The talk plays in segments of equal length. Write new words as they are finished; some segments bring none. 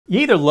You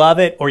either love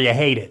it or you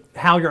hate it,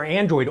 how your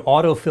Android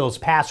autofills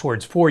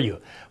passwords for you.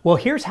 Well,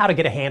 here's how to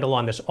get a handle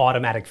on this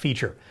automatic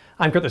feature.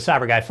 I'm Kurt the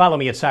Cyber Guy. Follow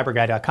me at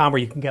cyberguy.com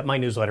where you can get my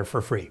newsletter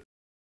for free.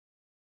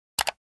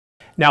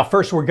 Now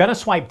first, we're going to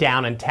swipe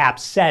down and tap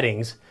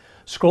Settings,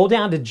 scroll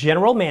down to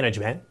General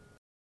Management,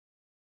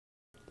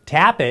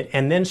 tap it,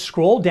 and then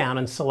scroll down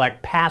and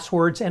select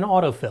Passwords and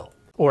Autofill,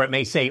 or it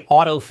may say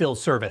Autofill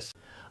Service.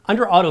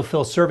 Under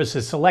Autofill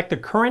Services, select the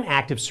current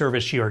active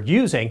service you are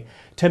using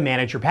to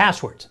manage your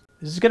passwords.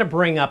 This is going to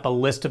bring up a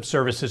list of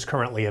services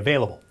currently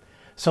available.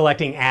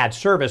 Selecting Add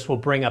Service will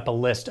bring up a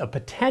list of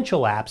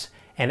potential apps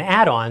and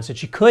add-ons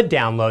that you could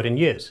download and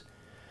use.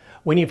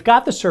 When you've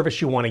got the service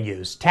you want to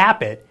use,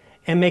 tap it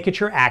and make it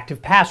your active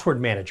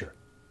password manager.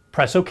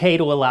 Press OK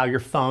to allow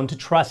your phone to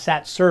trust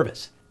that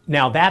service.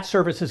 Now that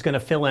service is going to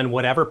fill in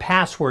whatever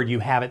password you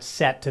have it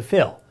set to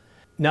fill.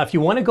 Now if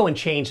you want to go and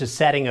change the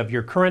setting of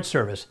your current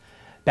service,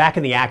 back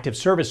in the active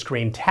service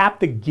screen, tap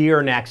the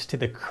gear next to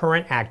the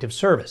current active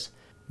service.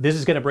 This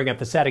is going to bring up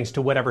the settings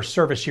to whatever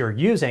service you're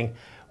using,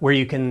 where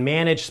you can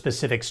manage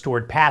specific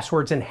stored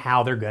passwords and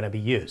how they're going to be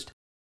used.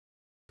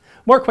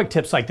 More quick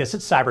tips like this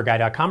at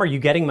cyberguy.com. Are you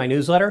getting my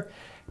newsletter?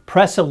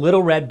 Press a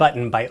little red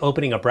button by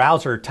opening a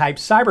browser, type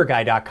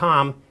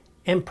cyberguy.com,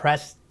 and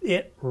press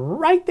it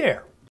right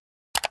there.